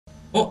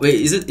Oh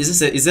wait,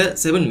 is that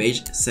 7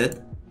 mage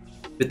set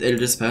with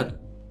elder spat?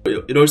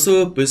 It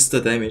also boosts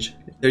the damage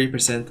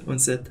 30% on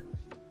set.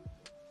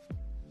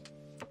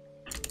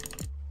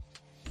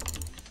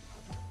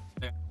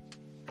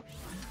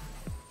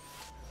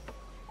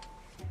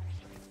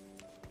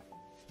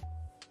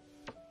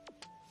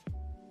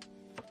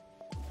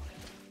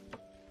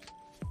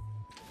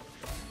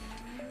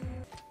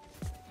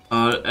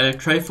 I'll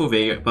try for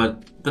Veigar,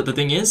 but the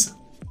thing is,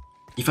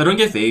 if I don't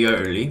get Veigar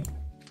early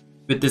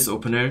with this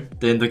opener,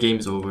 then the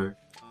game's over.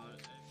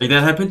 Like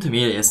that happened to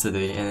me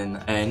yesterday, and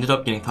I ended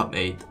up getting top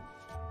 8.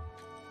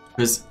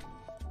 Because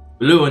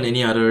blue on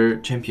any other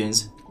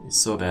champions is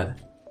so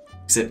bad,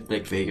 except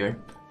like Veigar.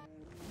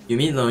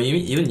 Yuumi, no,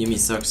 even Yuumi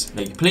sucks.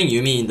 Like playing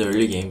Yuumi in the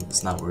early game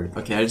is not worth it.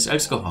 Okay, I'll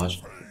just go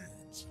Hodge.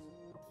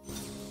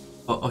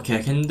 Oh, okay,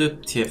 I can do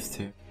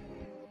TFT.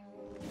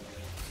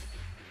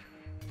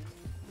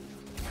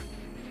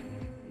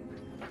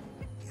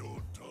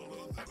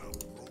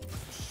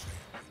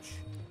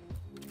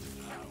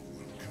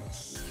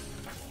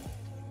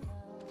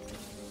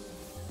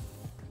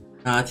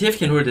 TF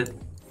can hold it.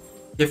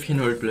 TF can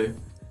hold blue.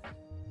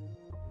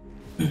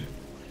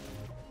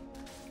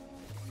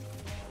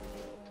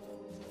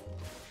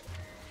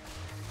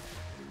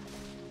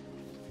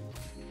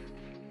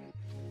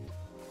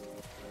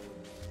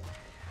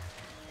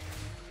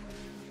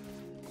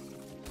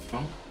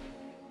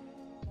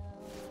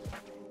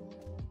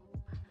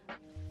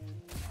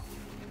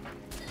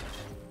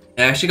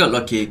 I actually got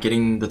lucky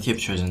getting the TF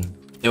chosen.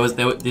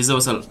 This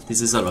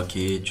is a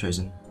lucky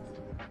chosen.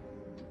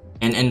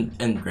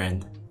 And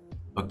grand.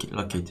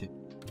 Lucky too.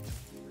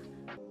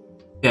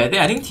 Yeah,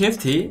 I think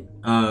TFT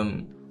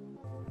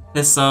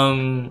has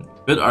some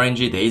good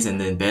RNG days and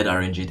then bad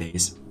RNG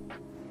days.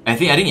 I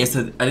think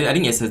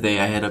yesterday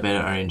I had a better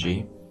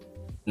RNG.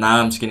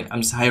 Now I'm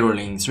just high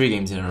rolling 3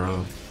 games in a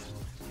row.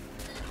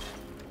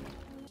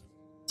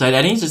 So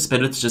I think it's just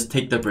better to just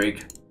take the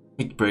break.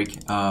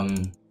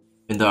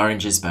 When the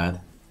RNG is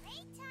bad.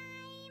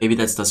 Maybe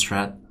that's the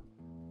strat.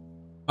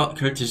 Oh,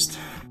 Curtis. I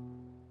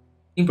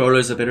think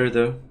brawlers are better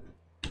though.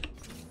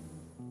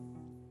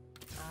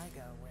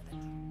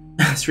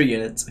 3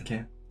 units,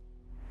 okay.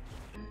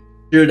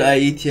 Druid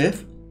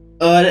IETF.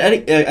 I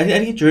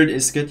think Druid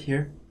is good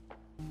here.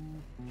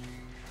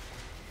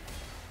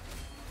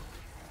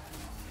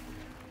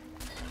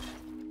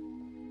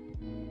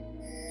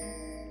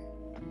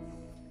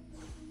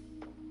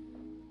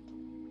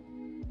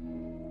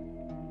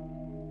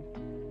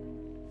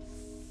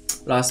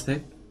 Last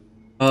pick.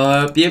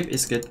 BF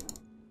is good.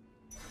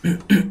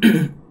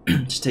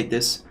 Just take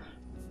this.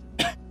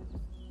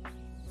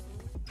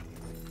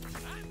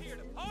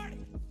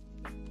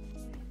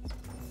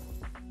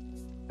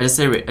 I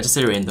just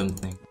say random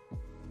thing.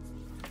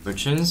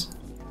 Fortunes?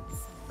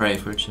 Right,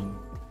 fortune.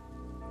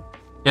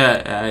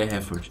 Yeah, I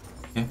have fortune.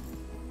 Okay.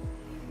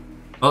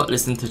 Oh,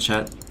 listen to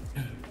chat.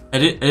 I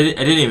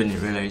didn't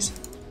even realize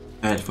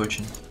I had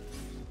fortune.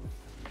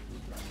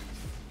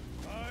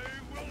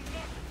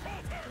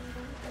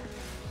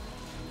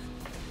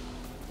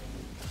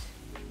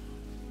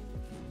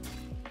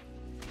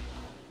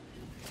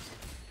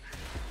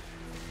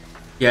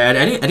 Yeah,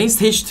 I think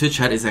stage 2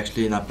 chat is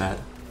actually not bad.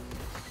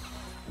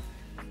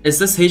 As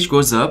the stage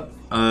goes up,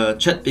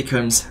 chat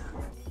becomes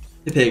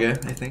bigger,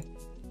 I think.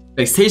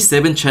 Like stage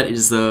 7 chat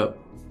is the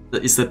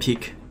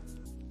peak.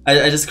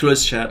 I just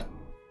closed chat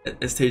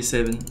at stage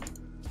 7.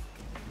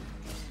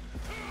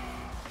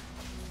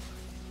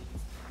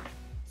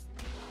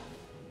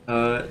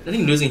 I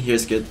think losing here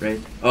is good, right?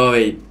 Oh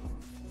wait,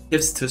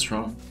 Hip's too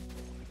strong.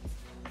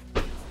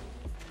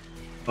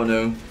 Oh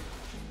no.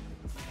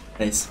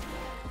 Nice.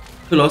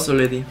 We lost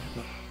already.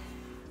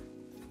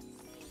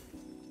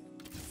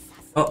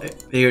 Oh,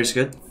 Veigar is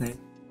good. Nice.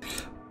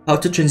 How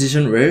to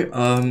transition where?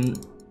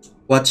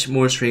 Watch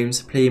more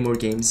streams, play more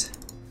games.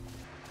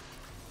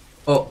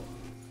 Oh,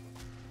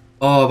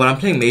 but I'm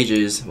playing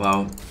mages.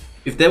 Wow.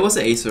 If that was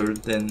an Acer,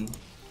 then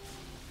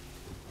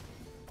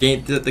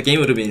the game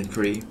would have been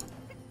free.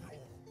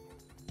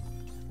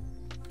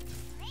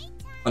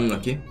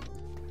 Unlucky.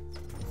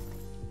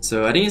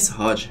 So I think it's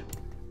Hodge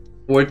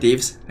or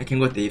Thieves. I can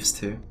go Thieves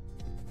too.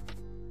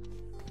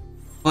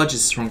 Hodge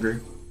is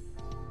stronger.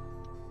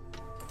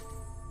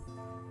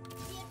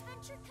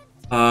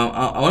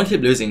 I want to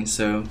keep losing,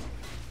 so.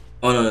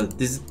 Oh no,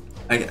 this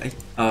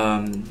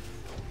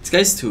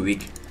guy's too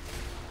weak.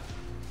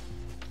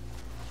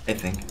 I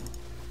think.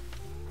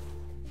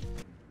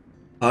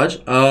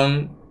 Hodge.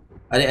 I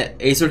think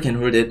Acer can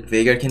hold it.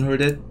 Veigar can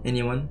hold it.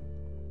 Anyone?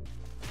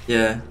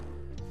 Yeah.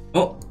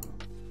 Oh.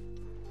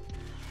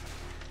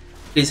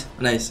 Please,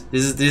 nice.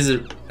 This is.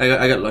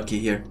 I got lucky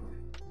here.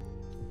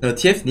 No,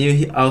 TF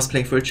knew I was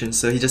playing Fortune,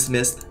 so he just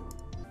missed.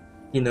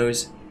 He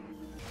knows.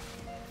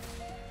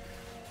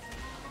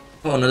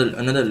 Oh,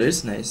 another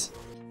lose, nice.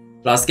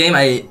 Last game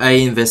I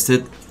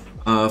invested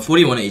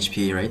 41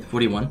 HP, right?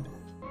 41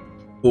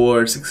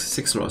 for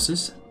six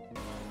losses.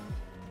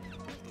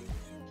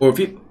 Or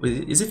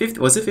is it 50?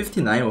 Was it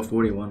 59 or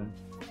 41?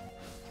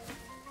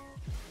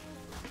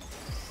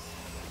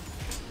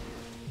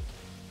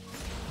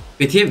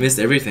 Wait, TF missed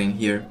everything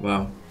here.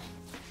 Wow.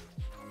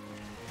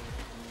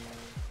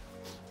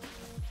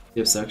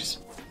 TF sucks.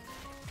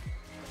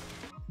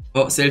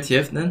 Oh, sell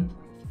TF then?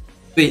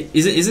 Wait,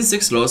 isn't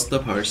 6 lost the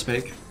power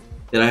spike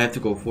that I have to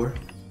go for?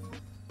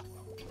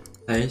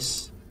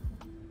 Nice.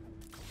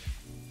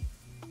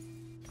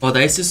 Oh,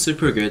 dice is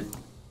super good.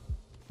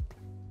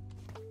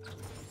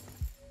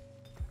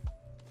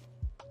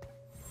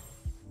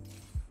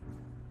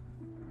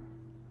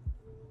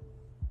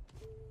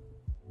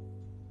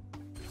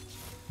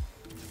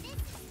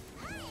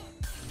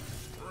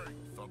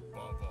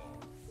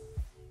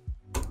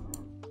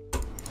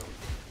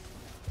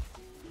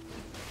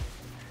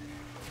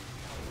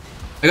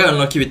 I got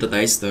unlucky with the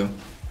dice though.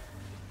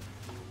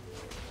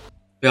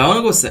 Yeah, I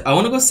wanna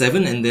go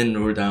 7 and then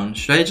roll down.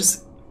 Should I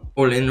just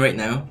all in right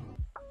now?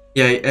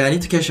 Yeah, I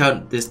need to cash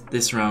out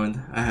this round.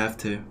 I have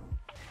to.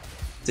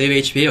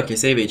 Save HP. Okay,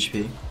 save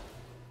HP.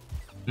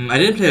 I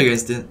didn't play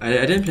against it.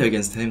 I didn't play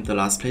against him, the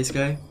last place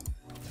guy.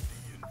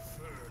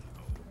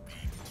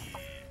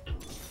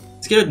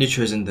 Let's get a new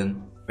chosen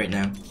then, right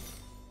now.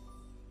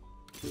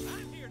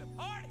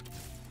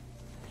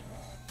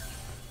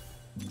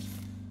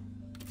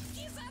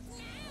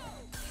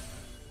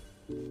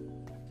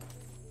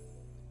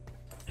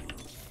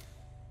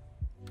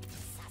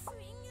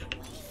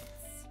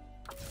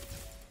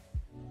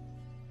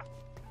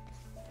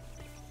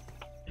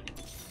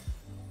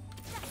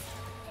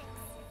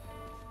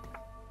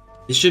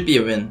 It should be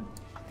a win.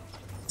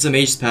 It's a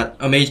mage spat,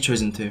 a mage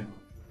chosen too.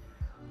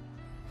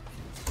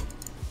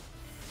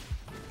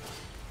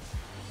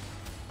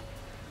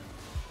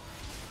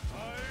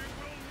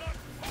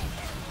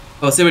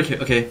 Oh, silver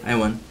kill. Okay, I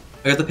won.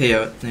 I got the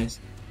payout. Nice.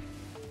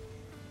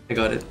 I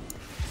got it.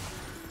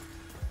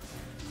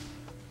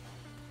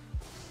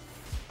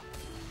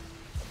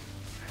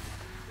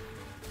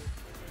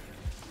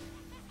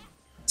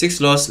 Six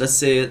loss. Let's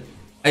say it.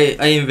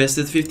 I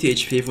invested 50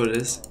 HP for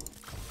this.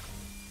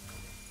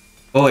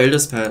 Oh, Elder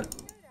Spat.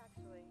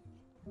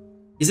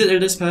 Is it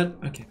Elder Spat?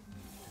 Okay.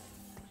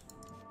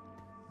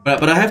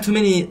 But I have too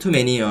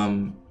many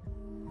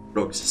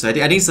rogues. So I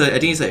think it's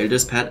an Elder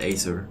Spat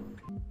Acer.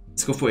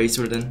 Let's go for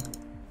Acer then.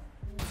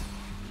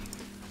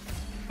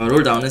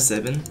 Roll down at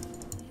 7.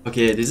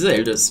 Okay, this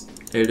is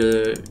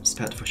Elder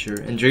Spat for sure.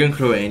 And Dragon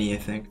Crow Annie, I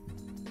think.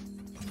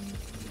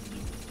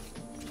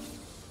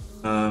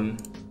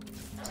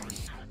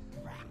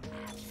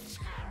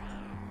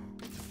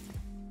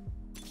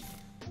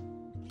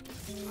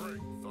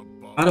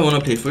 I don't want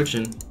to play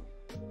Fortune.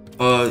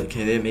 Oh,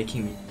 okay, they're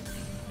making me.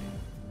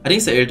 I think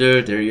it's the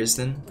Elder Darius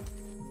then.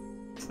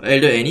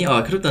 Elder Annie? Oh,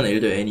 I could have done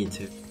Elder Annie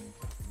too.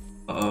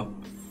 Oh,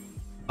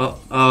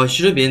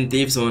 should have been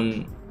Thieves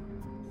on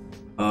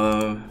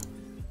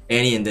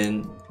Annie and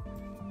then.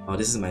 Oh,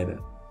 this is my bad.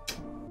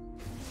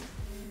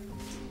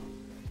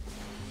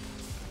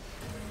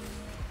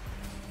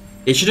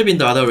 It should have been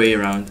the other way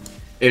around.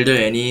 Elder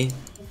Annie.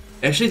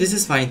 Actually, this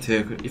is fine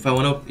too. If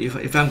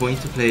I'm going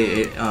to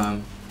play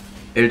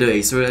Elder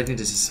Acer, I think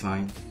this is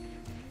fine.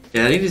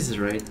 Yeah, I think this is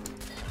right.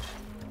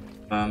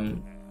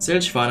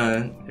 Search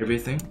Fana and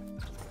everything.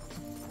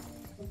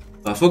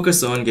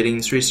 Focus on getting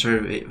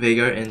 3-star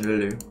Veigar and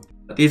Lulu.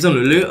 Thieves on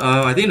Lulu?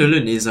 I think Lulu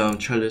needs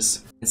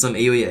Chalice and some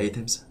AoE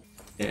items.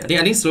 Yeah,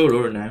 I think slow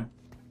lower now.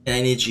 And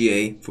I need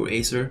GA for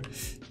Acer.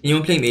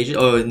 Anyone playing mage?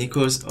 Oh,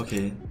 Nico's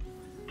okay.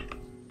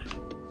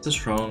 So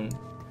strong.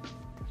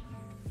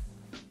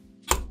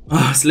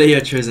 Oh,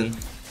 Slayer chosen.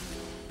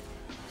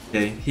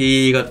 Okay,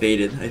 he got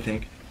baited, I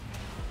think.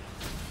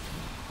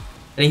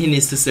 I think he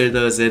needs to sell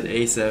the Z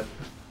ASAP.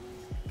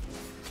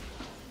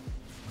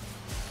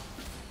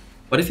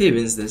 What if he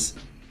wins this?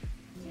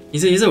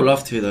 He's a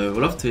Olaf 2 though.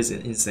 Olaf 2 is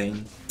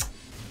insane.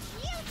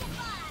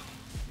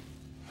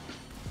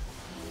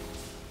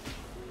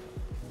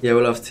 Yeah,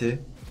 Olaf 2.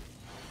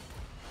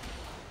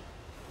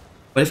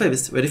 What if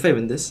I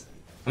win this?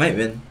 I might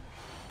win.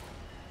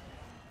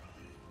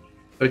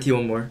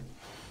 31 more.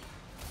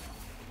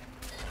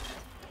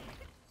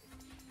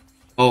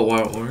 Oh,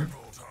 war.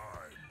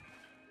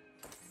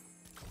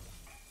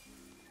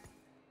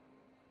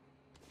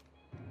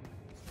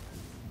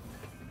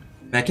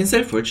 I can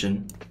sell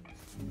Fortune.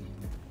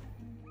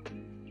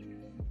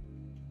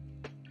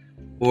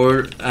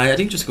 Or, I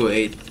think just go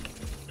 8.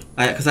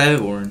 Cause I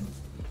have Warren.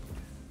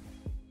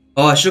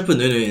 Oh, I should have put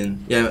Nunu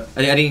in. Yeah,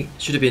 I think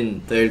should have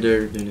been the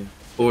Elder Nunu.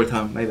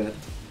 Overtime, my bad.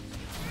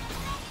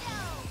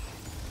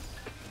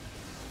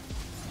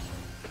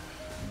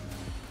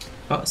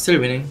 Oh, still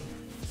winning.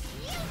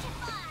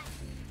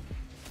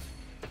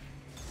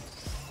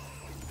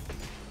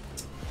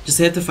 Just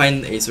had to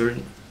find Acer.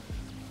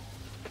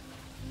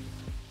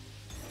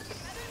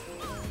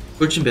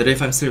 Fortune better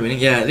if I'm still winning.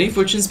 Yeah, I think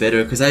Fortune's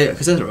better because I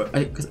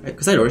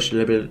rushed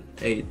level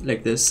 8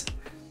 like this.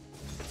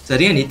 So I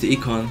think I need to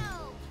econ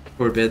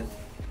for a bit.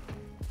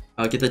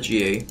 I'll get the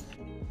GA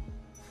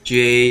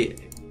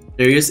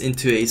Darius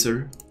into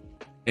Acer,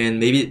 and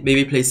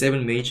maybe play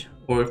 7 mage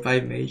or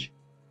 5 mage.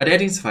 I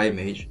think it's 5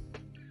 mage.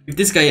 If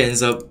this guy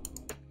ends up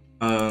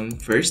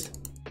first,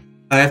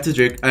 I have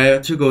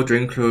to go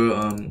drink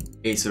Crow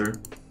Acer.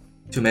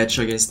 to match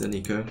against the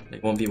Nico,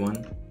 like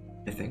 1v1,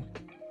 I think.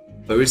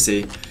 But we'll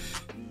see.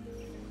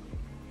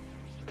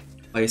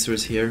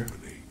 Isor's here.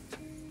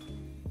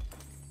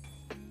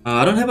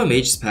 I don't have a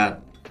mage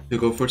spat to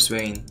go for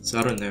Swain, so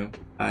I don't know.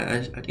 I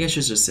think I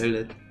should just sell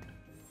it.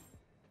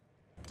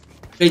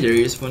 Play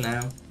Darius for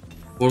now.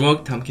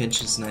 Warmog Tom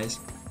Kenshin's nice.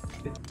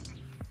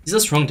 He's a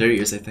strong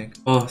Darius, I think.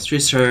 Oh,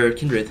 3-star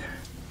Kindred.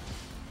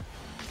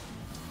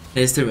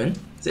 Can I still win?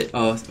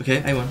 Oh,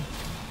 okay, I won.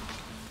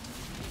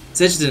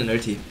 Sage didn't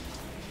ulti.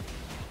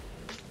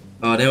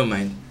 Oh, never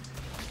mind.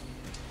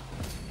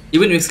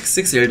 Even with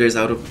 6 elders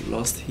out of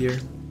lost here.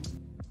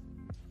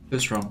 Too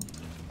strong.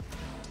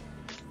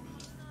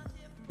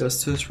 That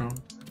was too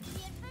strong.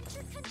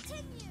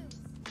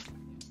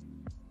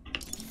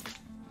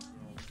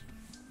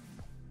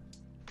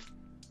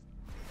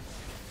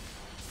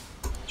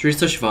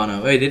 Three-star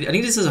Shyvana. Wait, I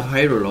think this is a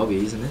high roll lobby,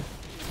 isn't it?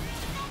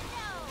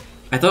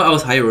 I thought I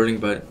was high rolling,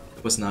 but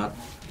it was not.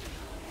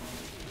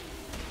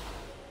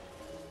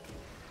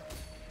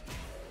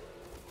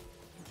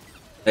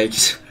 Like,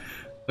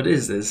 what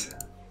is this?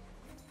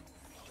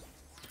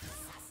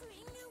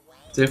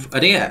 I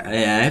think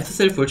I have to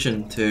sell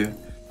fortune too.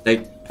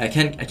 Like, I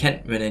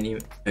can't win any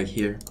like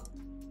here.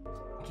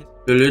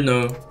 Lulu,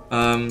 no.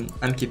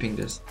 I'm keeping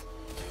this.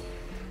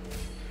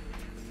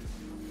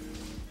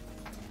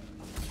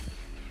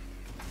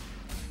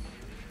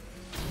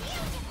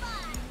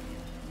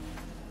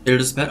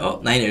 Elder spat.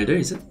 Oh, 9 elder,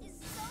 is it?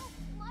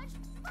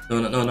 No,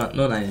 not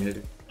 9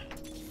 elder.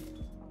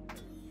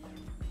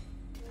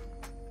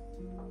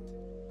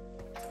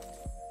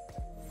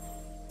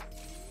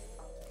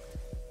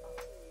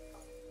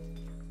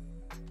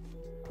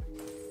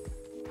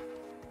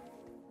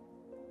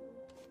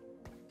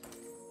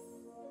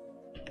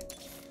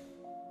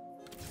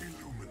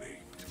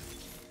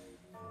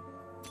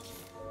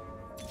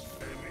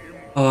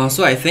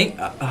 So I think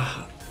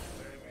I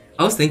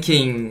was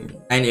thinking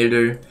 9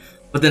 elder.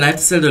 But then I have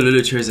to sell the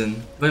Lulu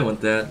Chosen. Do I want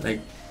that? Like,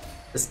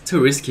 it's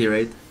too risky,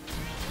 right?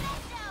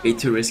 Way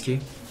too risky.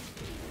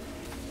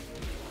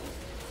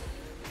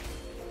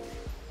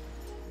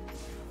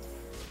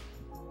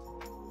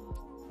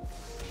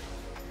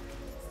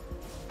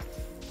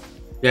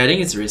 Yeah, I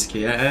think it's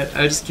risky.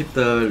 I'll just keep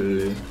the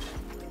Lulu.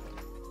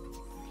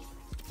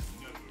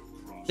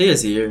 Stay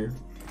Azir.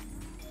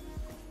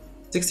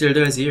 6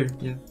 elder Azir,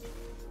 yeah.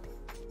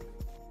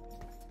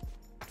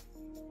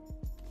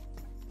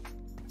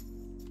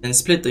 And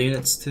split the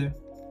units too.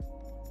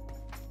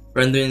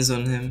 Randuin's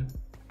on him.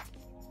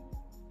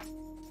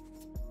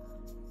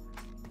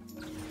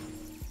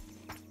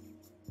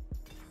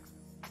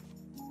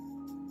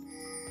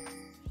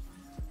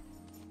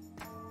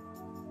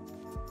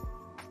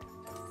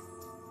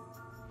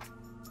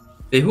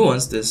 Wait, who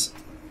wants this?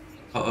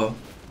 Uh-oh.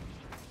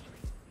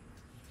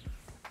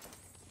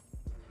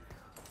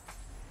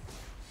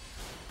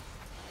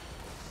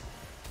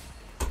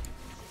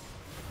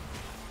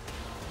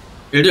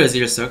 Elder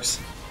Azir sucks.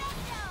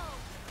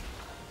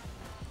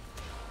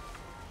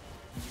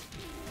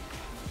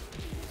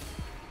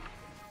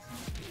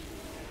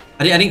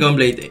 I think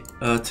Gunblade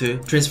too.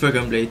 Transfer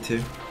Gunblade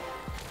too.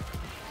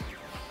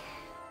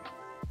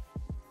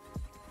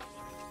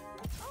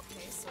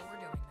 Okay, so we're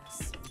doing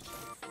this. I go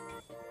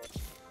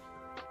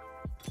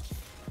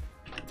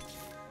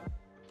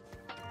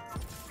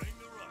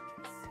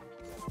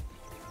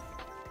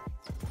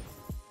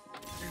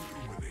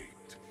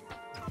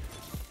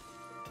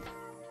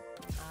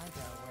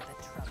where the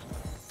trouble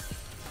is.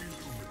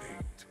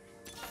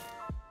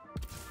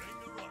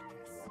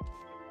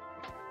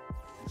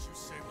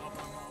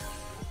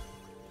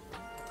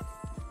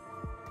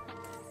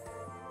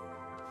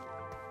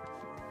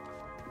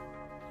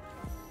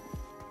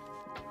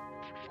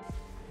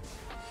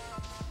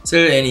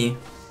 Sell any.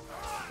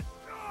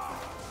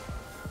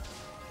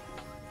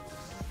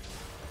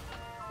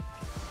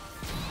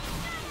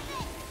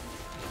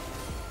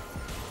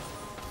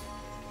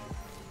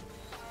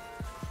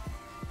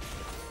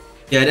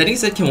 Yeah, I think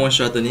Zed can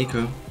one-shot the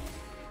Nico.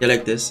 Yeah,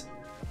 like this.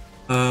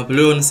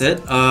 Blue on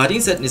Zed. I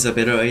think Zed is a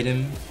better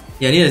item.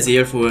 Yeah, I need a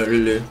Zir for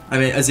Lulu. I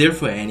mean, a Zir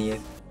for Annie.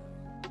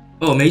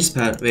 Oh, Mage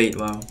Pad. Wait,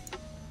 wow.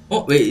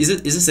 Oh, wait,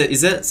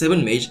 is that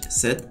 7 Mage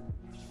set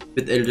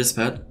with Elder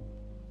Pad?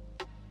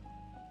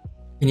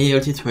 Can you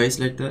ulti twice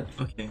like that?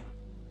 Okay.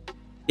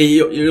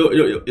 Yeah,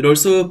 it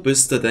also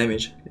boosts the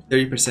damage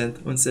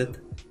 30% on set.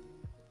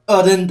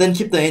 Oh, then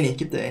keep the Annie.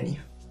 Keep the Annie.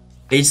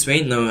 Mage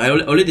Swain? No, I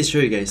already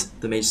showed you guys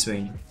the Mage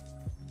Swain.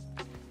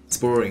 It's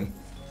boring.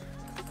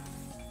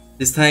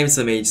 This time it's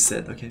a mage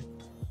set, okay.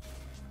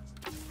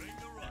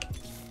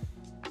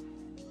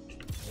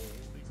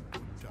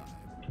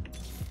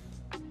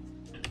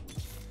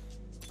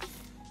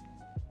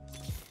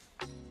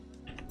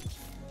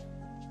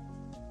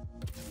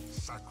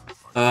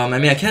 I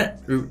mean,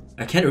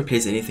 I can't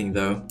replace anything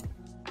though.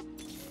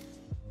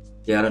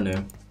 Yeah, I don't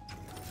know.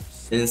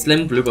 Then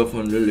slam blue buff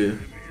on Lulu.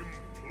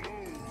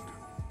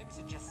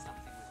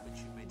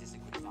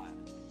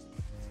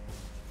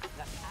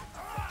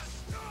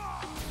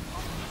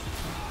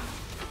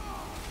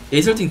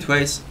 He's ulting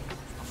twice.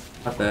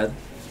 Not bad.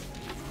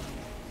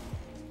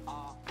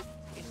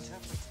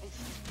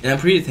 And I'm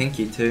pretty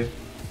tanky too.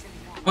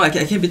 Oh, I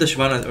can't beat the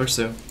Shyvana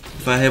also.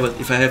 If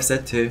I have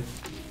set 2.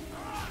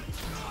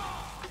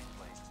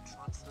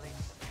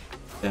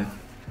 Yeah.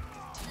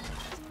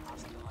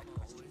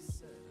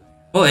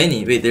 Oh,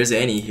 Annie. Wait, there's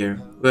Annie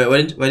here. Wait,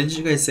 why did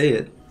you guys say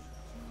it?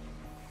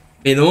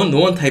 Wait, no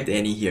one typed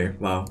Annie here.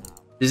 Wow.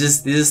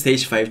 This is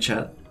stage 5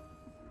 chat.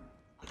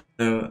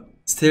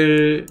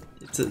 Still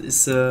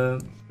it's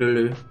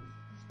Lulu.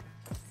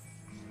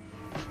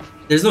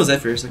 There's no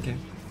Zephyrs, okay.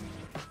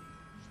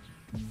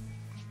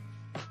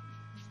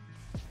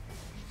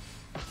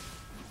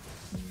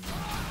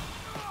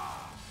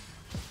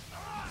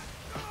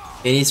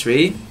 Annie's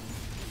 3?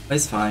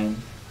 That's fine.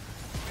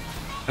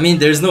 I mean,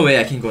 there's no way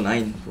I can go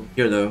 9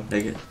 here though.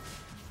 Like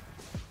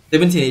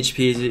 17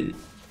 HP,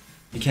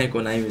 you can't go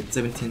 9 with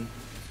 17.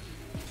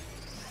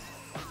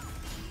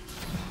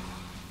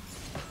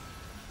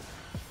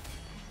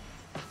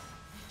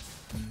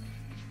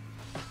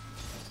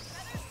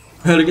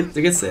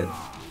 look at Seth.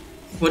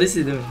 What is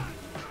he doing?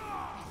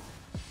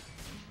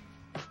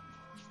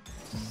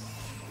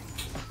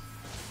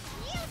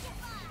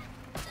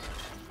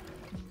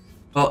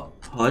 Oh,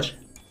 Hodge.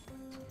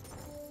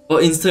 Oh,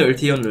 insta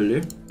ulti on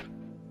Lulu.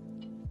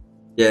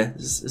 Yeah,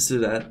 let's do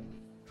that.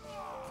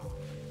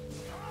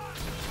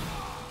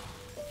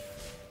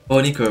 Oh,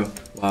 Nico.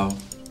 Wow.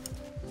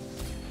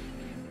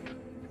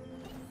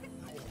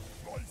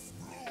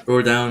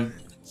 Roar down.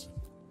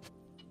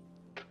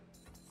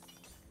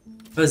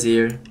 Oh,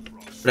 Azir.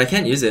 But I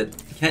can't use it.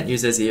 I can't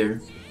use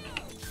Azir.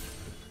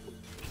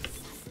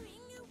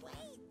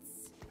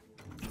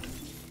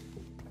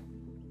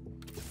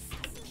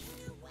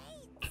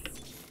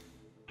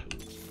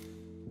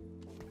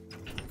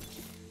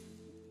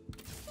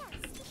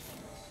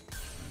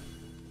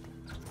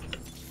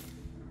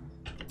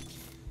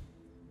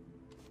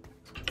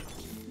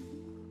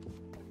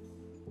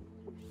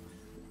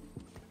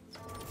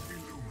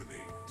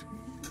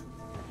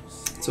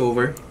 It's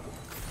over.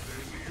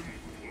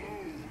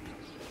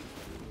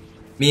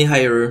 Me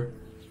higher.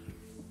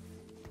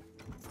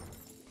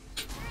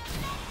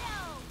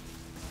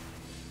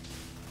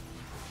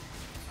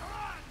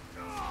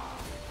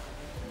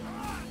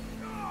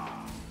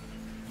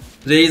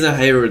 Today is a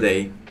higher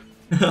day.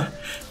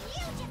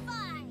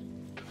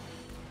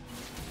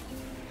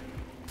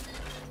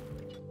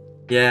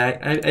 Yeah,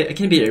 I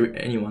can beat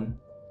anyone.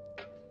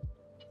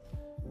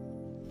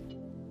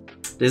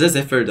 There's a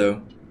Zephyr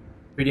though.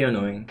 Pretty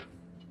annoying.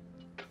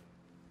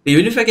 But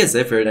even if I get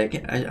Zephyr, I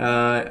think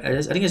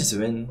I just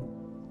win.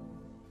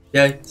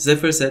 Yeah,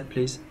 Zephyr set,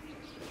 please.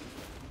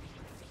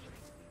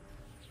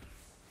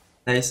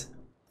 Nice.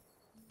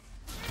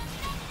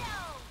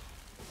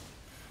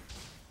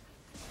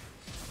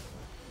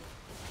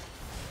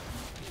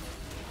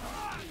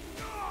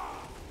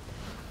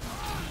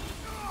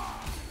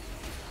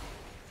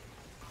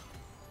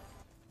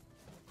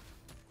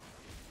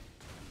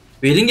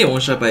 We didn't get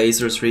one shot by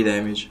Acer's 3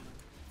 damage.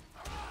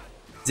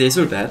 Is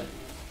Acer bad?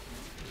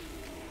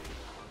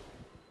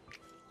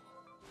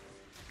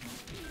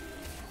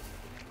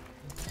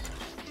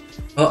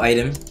 Oh,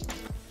 item.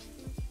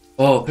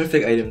 Oh,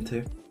 perfect item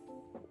too.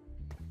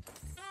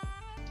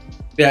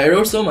 Yeah, I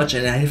rolled so much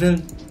and I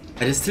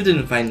just still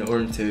didn't find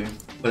Ornn too.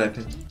 What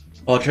happened?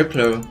 Oh,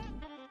 Triplo.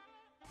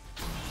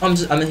 I'm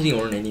hitting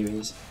Ornn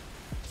anyways.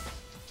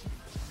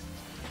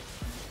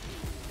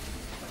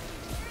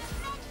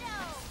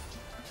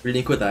 Will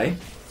Nico die?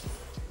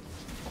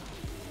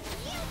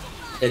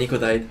 Yeah, Nico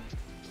died.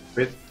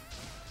 RIP.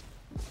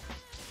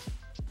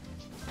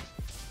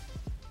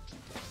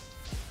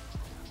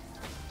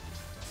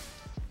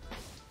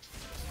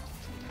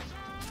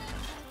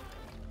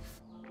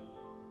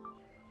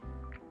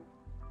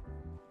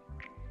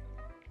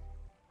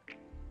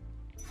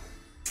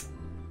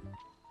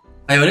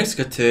 Ionic's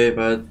good too,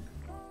 but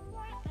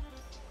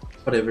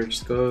whatever,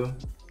 just go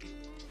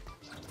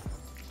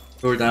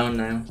down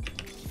now.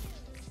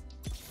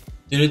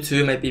 Unit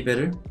 2 might be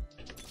better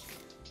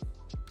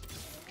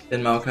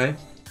than Maokai.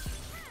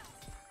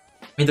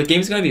 I mean, the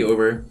game's gonna be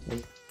over.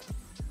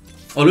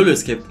 Oh, Lulu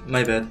skipped,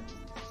 my bad.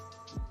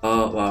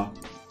 Oh, wow.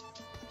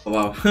 Oh,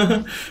 wow.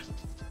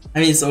 I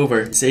mean, it's over.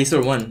 It's Ace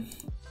or 1.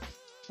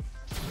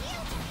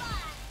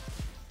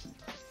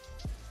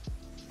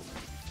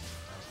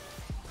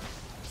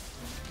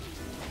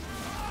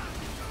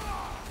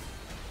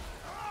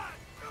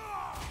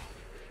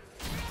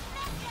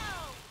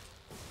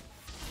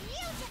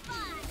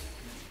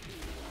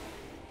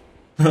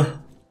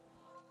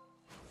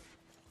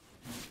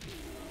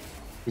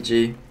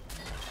 GG.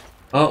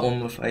 Oh, one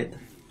more fight.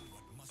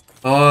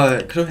 Oh,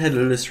 I could have had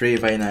Lulu's Ray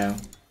by now.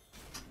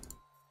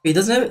 Wait,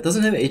 doesn't have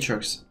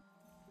Aatrox.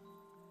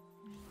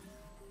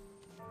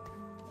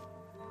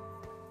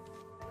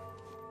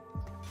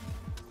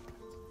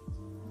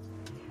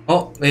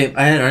 Oh wait,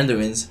 I had earned the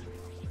wins.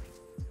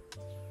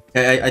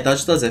 Okay, I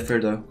dodged the Zephyr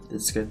though.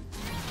 That's good.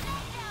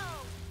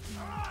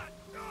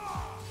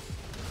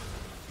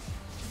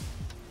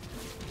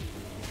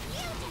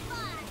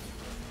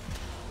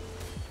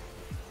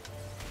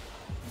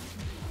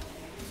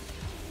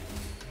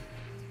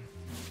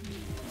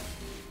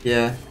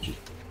 Yeah.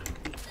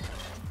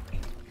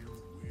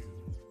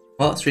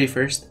 Well, 3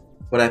 first.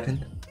 What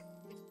happened?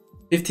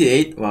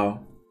 58?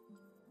 Wow.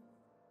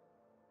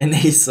 And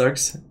ace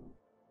sucks.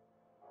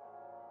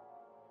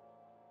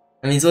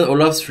 I mean, so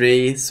Olaf's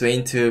 3,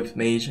 Swain 2,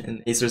 Mage,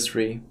 and Acer's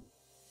 3.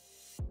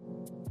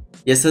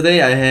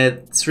 Yesterday I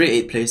had 3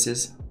 8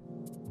 places.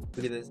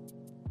 Look at this.